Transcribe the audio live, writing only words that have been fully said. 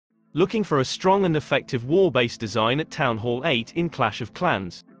Looking for a strong and effective war-based design at Town Hall 8 in Clash of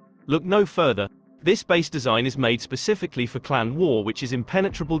Clans? Look no further. This base design is made specifically for clan war, which is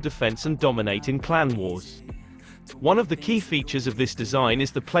impenetrable defense and dominate in clan wars. One of the key features of this design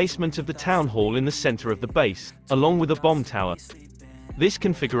is the placement of the town hall in the center of the base, along with a bomb tower. This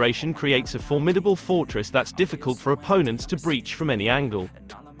configuration creates a formidable fortress that's difficult for opponents to breach from any angle.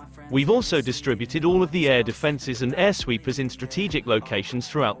 We've also distributed all of the air defenses and air sweepers in strategic locations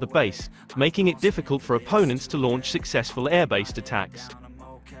throughout the base, making it difficult for opponents to launch successful air-based attacks.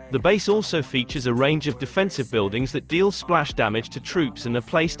 The base also features a range of defensive buildings that deal splash damage to troops and are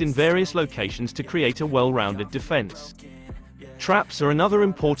placed in various locations to create a well-rounded defense. Traps are another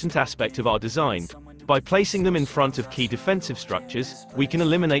important aspect of our design. By placing them in front of key defensive structures, we can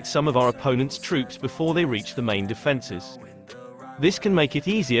eliminate some of our opponent's troops before they reach the main defenses. This can make it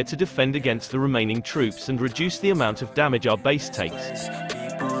easier to defend against the remaining troops and reduce the amount of damage our base takes.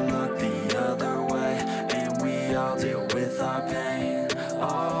 People look the other way, and we all deal with our pain.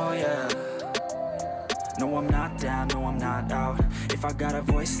 Oh yeah. No, I'm not down, no, I'm not out. If I got a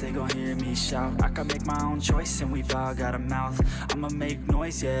voice, they gon' hear me shout. I can make my own choice, and we've all got a mouth. I'ma make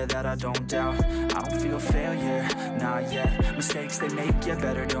noise, yeah, that I don't doubt. I don't feel failure, not yet. Mistakes they make, you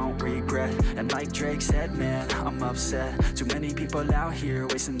better don't regret. And like Drake said, man, I'm upset. Too many people out here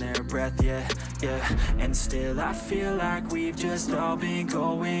wasting their breath, yeah, yeah. And still I feel like we've just all been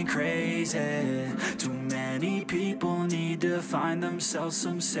going crazy. Too many people need to find themselves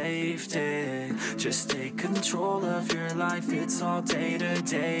some safety. Just take control of your life, it's all day to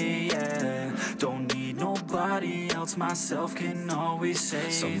day, yeah. Don't need nobody else, myself can always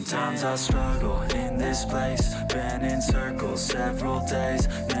save. Sometimes I struggle in this place, been in circles several days,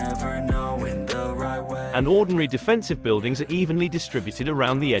 never knowing the right way. And ordinary defensive buildings are evenly distributed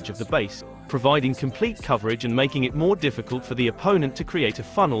around the edge of the base, providing complete coverage and making it more difficult for the opponent to create a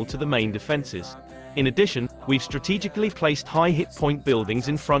funnel to the main defenses. In addition, we've strategically placed high hit point buildings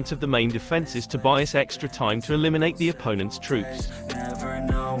in front of the main defenses to buy us extra time to eliminate the opponent's troops. Never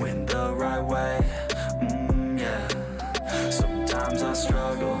knowing the right way, yeah. Sometimes I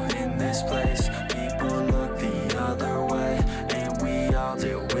struggle in this place, people look the other way, and we all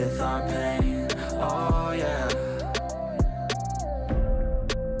deal with our pain, oh yeah.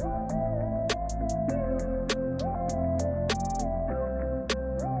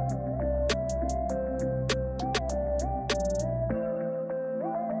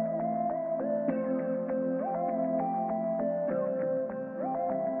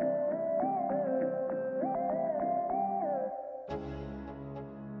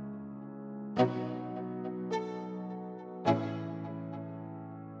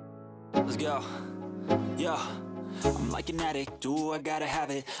 Let's go, yeah. I'm like an addict, do I gotta have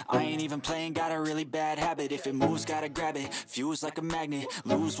it. I ain't even playing, got a really bad habit. If it moves, gotta grab it, fuse like a magnet.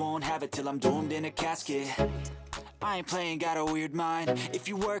 Lose, won't have it till I'm doomed in a casket. I ain't playing, got a weird mind. If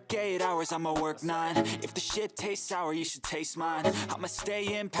you work 8 hours, I'ma work 9. If the shit tastes sour, you should taste mine. I'ma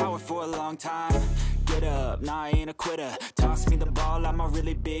stay in power for a long time. Get up, nah, I ain't a quitter. Toss me the ball, I'm a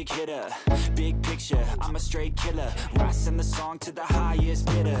really big hitter. Big picture, I'm a straight killer. Rising the song to the highest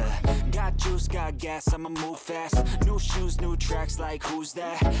bidder. Got juice, got gas, I'ma move fast. New shoes, new tracks, like who's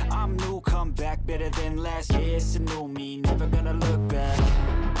that? I'm new, come back, better than last. Yeah, it's a new me, never gonna look back.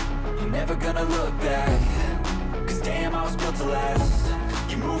 Never gonna look back. Cause damn, I was built to last.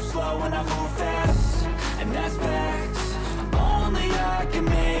 You move slow and I move fast, and that's facts. Only I can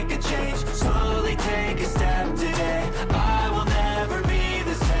make a change. Slowly take a step today. I will never be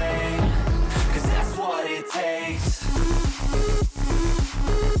the same, cause that's what it takes.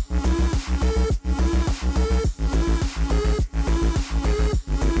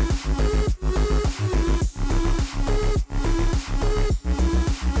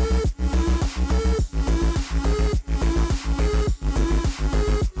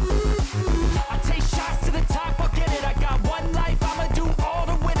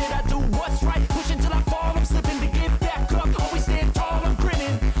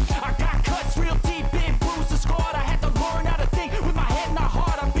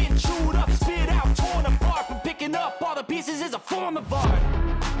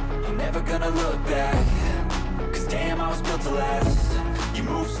 Never gonna look back, cause damn, I was built to last. You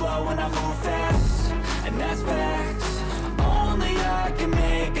move slow and I move fast, and that's facts. Only I can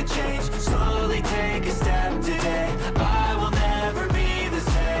make a change. Slowly take a step today. I will never be the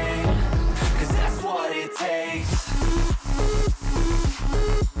same, cause that's what it takes.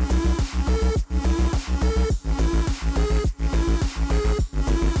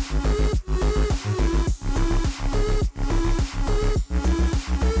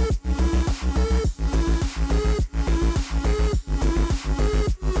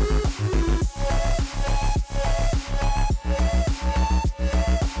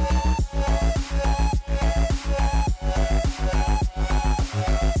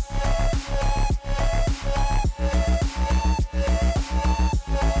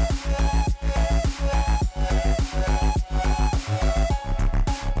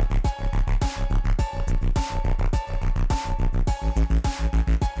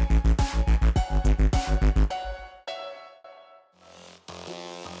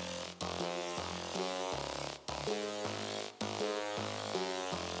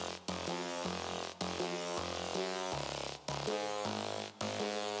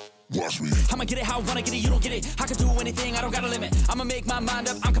 Watch me. I'ma get it how I wanna get it, you don't get it. I can do anything, I don't got a limit. I'ma make my mind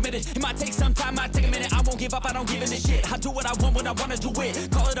up, I'm committed. It might take some time, might take a minute. I won't give up, I don't give in this shit. I do what I want when I wanna do it.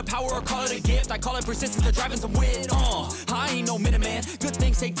 Call it a power or call it a gift. I call it persistence or driving some wit. I ain't no minute man. Good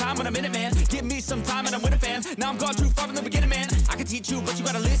things take time when I'm in it, man. Give me some time and I'm with a fan. Now I'm gone too far from the beginning, man. I can teach you, but you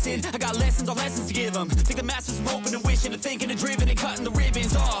gotta listen. I got lessons, all lessons to give them. Think the masters are open and wishing and thinking and driven and cutting the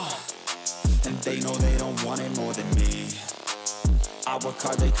ribbons. And they know they don't want it more than me. I work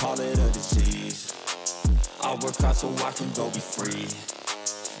hard, they call it a disease. I work hard so I can go be free.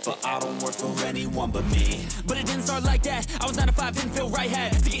 But I don't work for anyone but me. But it didn't start like that. I was 9 to 5, didn't feel right.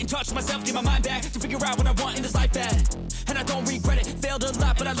 Had to get in touch with myself, get my mind back, to figure out what I want in this life bad. And I don't regret it, failed a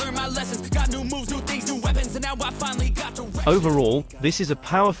lot, but I learned my lessons. Got new moves, new things, new weapons, and now I finally got direction. Overall, this is a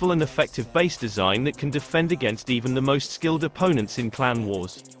powerful and effective base design that can defend against even the most skilled opponents in clan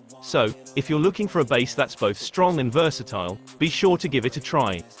wars. So, if you're looking for a base that's both strong and versatile, be sure to give it a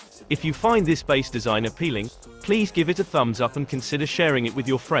try. If you find this base design appealing, please give it a thumbs up and consider sharing it with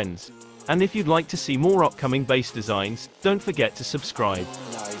your friends. And if you'd like to see more upcoming base designs, don't forget to subscribe.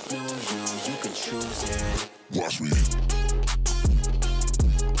 Watch me.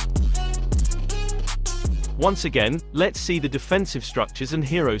 Once again, let's see the defensive structures and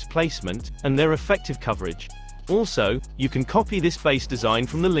heroes placement, and their effective coverage. Also, you can copy this base design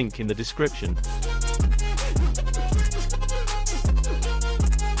from the link in the description.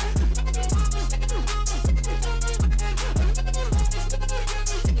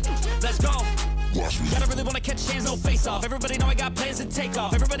 Gotta really wanna catch hands, no face off. Everybody know I got plans to take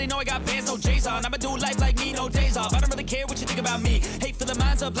off. Everybody know I got bands, no J's on. I'ma do life like me, no days off. I don't really care what you think about me. Hate for the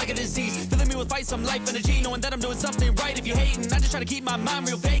minds up like a disease. Filling me with fight, some life energy. Knowing that I'm doing something right. If you hating, I just try to keep my mind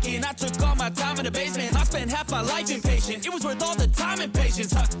real vacant. I took all my time in the basement. I spent half my life impatient. It was worth all the time and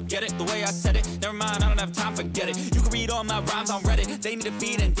patience. Get it? The way I said it. Never mind, I don't have time, forget it. You can read all my rhymes on Reddit. They need to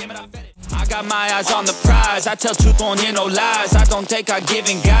feed and damn it, I fed it. I got my eyes on the prize. I tell truth, won't hear no lies. I don't take, I give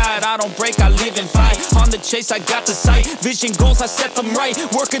and guide. I don't break, I live and fight. On the chase, I got the sight. Vision goals, I set them right.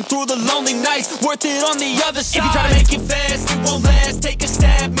 Working through the lonely nights, worth it on the other side. If you try to make it fast, it won't last. Take a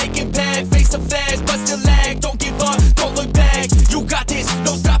stab, make it bad. Face the facts, but still lag. Don't give up, don't look back. You got this,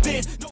 no stop.